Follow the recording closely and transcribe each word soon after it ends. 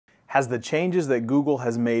Has the changes that Google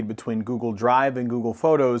has made between Google Drive and Google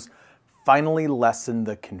Photos finally lessened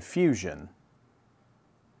the confusion?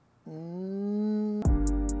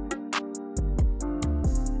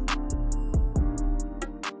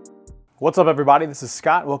 What's up, everybody? This is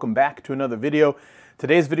Scott. Welcome back to another video.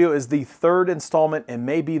 Today's video is the third installment and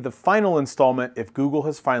maybe the final installment if Google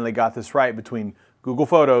has finally got this right between Google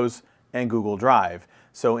Photos and Google Drive.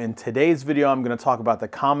 So in today's video, I'm going to talk about the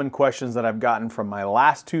common questions that I've gotten from my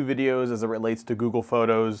last two videos as it relates to Google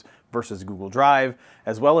Photos versus Google Drive,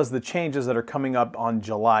 as well as the changes that are coming up on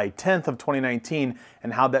July 10th of 2019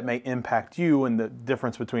 and how that may impact you and the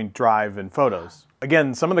difference between Drive and Photos.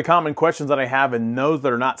 Again, some of the common questions that I have and those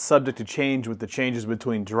that are not subject to change with the changes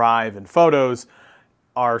between Drive and Photos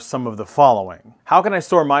are some of the following. How can I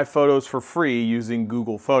store my photos for free using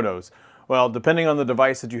Google Photos? Well, depending on the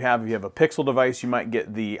device that you have, if you have a Pixel device, you might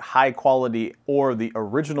get the high quality or the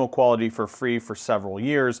original quality for free for several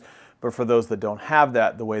years. But for those that don't have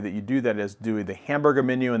that, the way that you do that is do the hamburger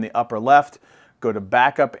menu in the upper left, go to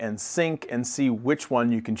backup and sync and see which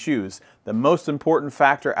one you can choose. The most important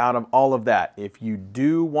factor out of all of that, if you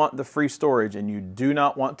do want the free storage and you do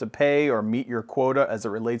not want to pay or meet your quota as it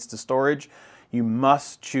relates to storage, you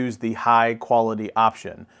must choose the high quality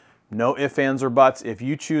option. No ifs, ands, or buts. If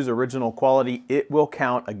you choose original quality, it will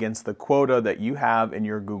count against the quota that you have in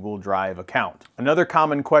your Google Drive account. Another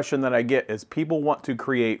common question that I get is people want to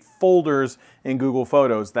create folders in Google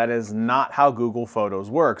Photos. That is not how Google Photos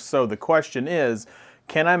works. So the question is,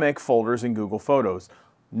 can I make folders in Google Photos?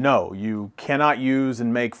 No, you cannot use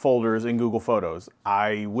and make folders in Google Photos.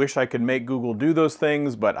 I wish I could make Google do those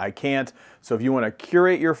things, but I can't. So if you want to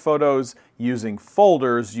curate your photos using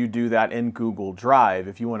folders, you do that in Google Drive.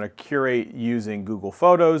 If you want to curate using Google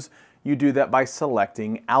Photos, you do that by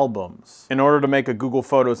selecting albums. In order to make a Google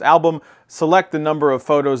Photos album, select the number of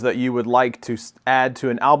photos that you would like to add to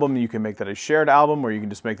an album. You can make that a shared album or you can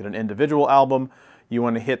just make it an individual album. You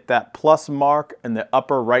want to hit that plus mark in the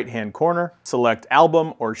upper right-hand corner, select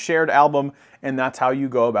album or shared album, and that's how you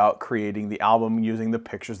go about creating the album using the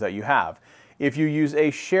pictures that you have. If you use a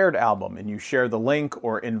shared album and you share the link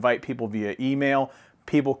or invite people via email,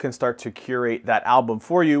 people can start to curate that album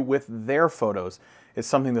for you with their photos. It's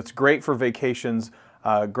something that's great for vacations.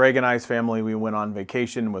 Greg and I's family, we went on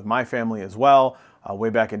vacation with my family as well.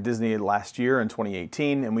 Way back in Disney last year in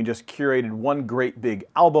 2018, and we just curated one great big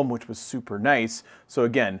album, which was super nice. So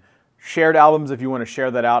again, shared albums if you want to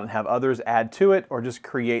share that out and have others add to it, or just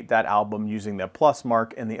create that album using the plus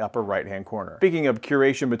mark in the upper right-hand corner. Speaking of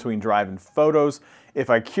curation between Drive and Photos,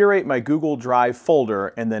 if I curate my Google Drive folder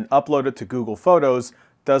and then upload it to Google Photos,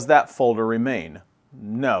 does that folder remain?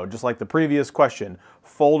 No, just like the previous question,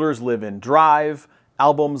 folders live in Drive,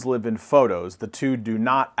 albums live in Photos. The two do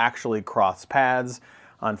not actually cross paths.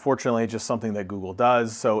 Unfortunately, it's just something that Google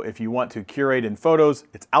does. So if you want to curate in Photos,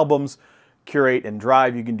 it's albums. Curate in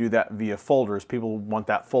Drive, you can do that via folders. People want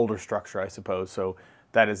that folder structure, I suppose. So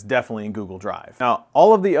that is definitely in Google Drive. Now,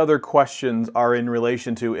 all of the other questions are in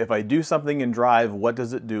relation to if I do something in Drive, what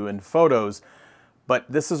does it do in Photos? But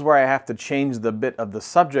this is where I have to change the bit of the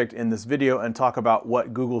subject in this video and talk about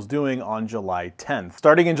what Google's doing on July 10th.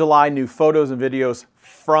 Starting in July, new photos and videos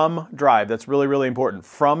from Drive, that's really, really important,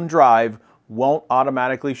 from Drive won't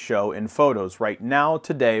automatically show in Photos. Right now,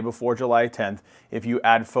 today, before July 10th, if you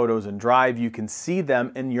add photos in Drive, you can see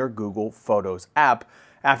them in your Google Photos app.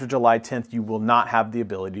 After July 10th, you will not have the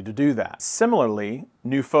ability to do that. Similarly,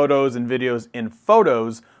 new photos and videos in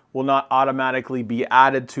Photos will not automatically be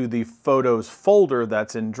added to the Photos folder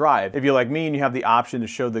that's in Drive. If you're like me and you have the option to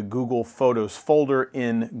show the Google Photos folder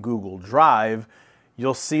in Google Drive,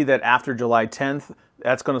 you'll see that after July 10th,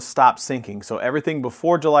 that's going to stop syncing. So everything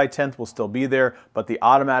before July 10th will still be there, but the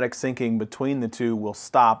automatic syncing between the two will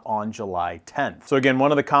stop on July 10th. So again,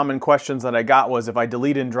 one of the common questions that I got was if I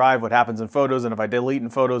delete in Drive, what happens in Photos? And if I delete in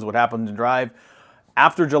Photos, what happens in Drive?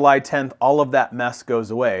 After July 10th, all of that mess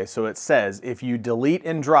goes away. So it says if you delete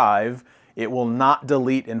in Drive, it will not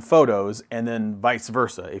delete in Photos, and then vice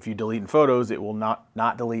versa. If you delete in Photos, it will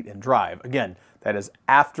not delete in Drive. Again, that is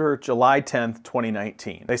after July 10th,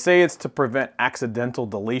 2019. They say it's to prevent accidental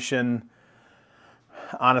deletion.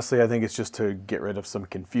 Honestly, I think it's just to get rid of some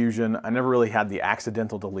confusion. I never really had the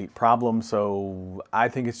accidental delete problem, so I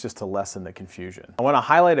think it's just to lessen the confusion. I want to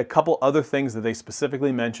highlight a couple other things that they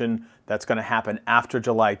specifically mention that's going to happen after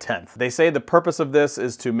July 10th. They say the purpose of this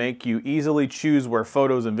is to make you easily choose where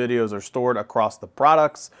photos and videos are stored across the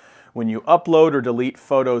products. When you upload or delete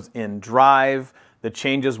photos in Drive, the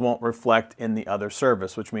changes won't reflect in the other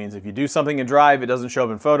service, which means if you do something in Drive, it doesn't show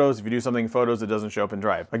up in Photos. If you do something in Photos, it doesn't show up in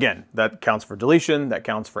Drive. Again, that counts for deletion, that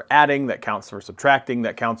counts for adding, that counts for subtracting,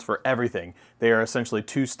 that counts for everything. They are essentially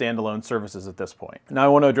two standalone services at this point. Now I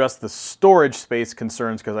want to address the storage space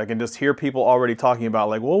concerns, because I can just hear people already talking about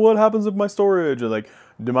like, well, what happens with my storage? Or like,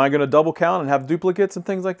 am I going to double count and have duplicates and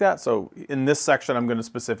things like that? So in this section, I'm going to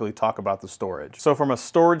specifically talk about the storage. So from a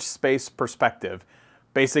storage space perspective,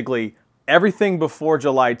 basically, everything before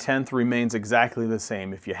July 10th remains exactly the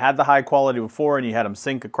same. If you had the high quality before and you had them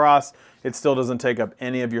sync across, it still doesn't take up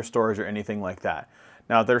any of your storage or anything like that.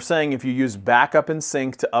 Now they're saying if you use backup and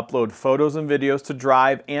sync to upload photos and videos to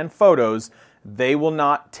Drive and Photos, they will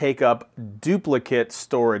not take up duplicate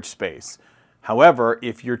storage space. However,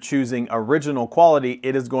 if you're choosing original quality,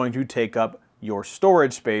 it is going to take up your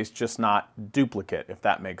storage space, just not duplicate, if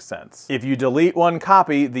that makes sense. If you delete one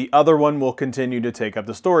copy, the other one will continue to take up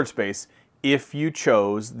the storage space if you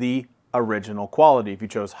chose the original quality. If you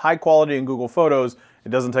chose high quality in Google Photos, it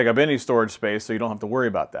doesn't take up any storage space, so you don't have to worry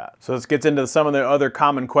about that. So let's get into some of the other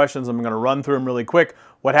common questions. I'm going to run through them really quick.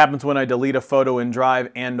 What happens when I delete a photo in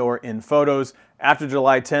Drive and/or in Photos? After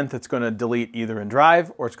July 10th, it's going to delete either in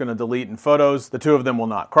Drive or it's going to delete in Photos. The two of them will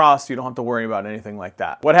not cross. You don't have to worry about anything like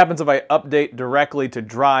that. What happens if I update directly to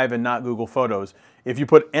Drive and not Google Photos? If you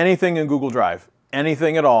put anything in Google Drive,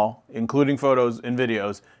 anything at all, including photos and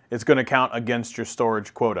videos, it's going to count against your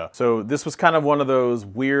storage quota. So this was kind of one of those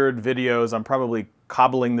weird videos. I'm probably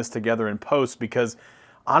cobbling this together in post because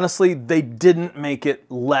honestly, they didn't make it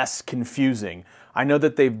less confusing. I know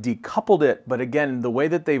that they've decoupled it, but again, the way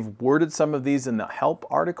that they've worded some of these in the help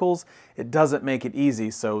articles, it doesn't make it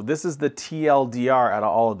easy. So this is the TLDR out of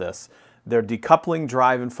all of this. They're decoupling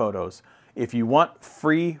Drive and Photos. If you want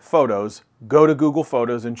free photos, go to Google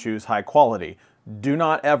Photos and choose high quality. Do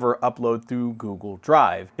not ever upload through Google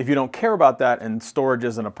Drive. If you don't care about that and storage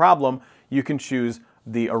isn't a problem, you can choose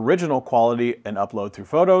the original quality and upload through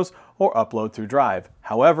Photos or upload through Drive.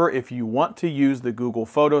 However, if you want to use the Google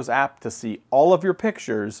Photos app to see all of your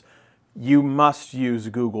pictures, you must use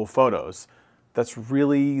Google Photos. That's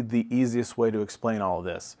really the easiest way to explain all of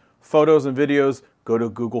this. Photos and videos, go to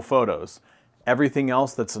Google Photos. Everything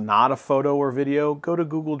else that's not a photo or video, go to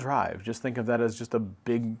Google Drive. Just think of that as just a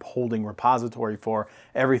big holding repository for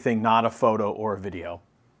everything not a photo or a video.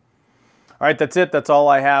 All right, that's it. That's all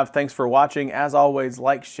I have. Thanks for watching. As always,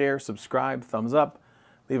 like, share, subscribe, thumbs up,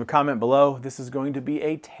 leave a comment below. This is going to be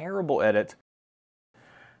a terrible edit,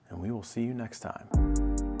 and we will see you next time.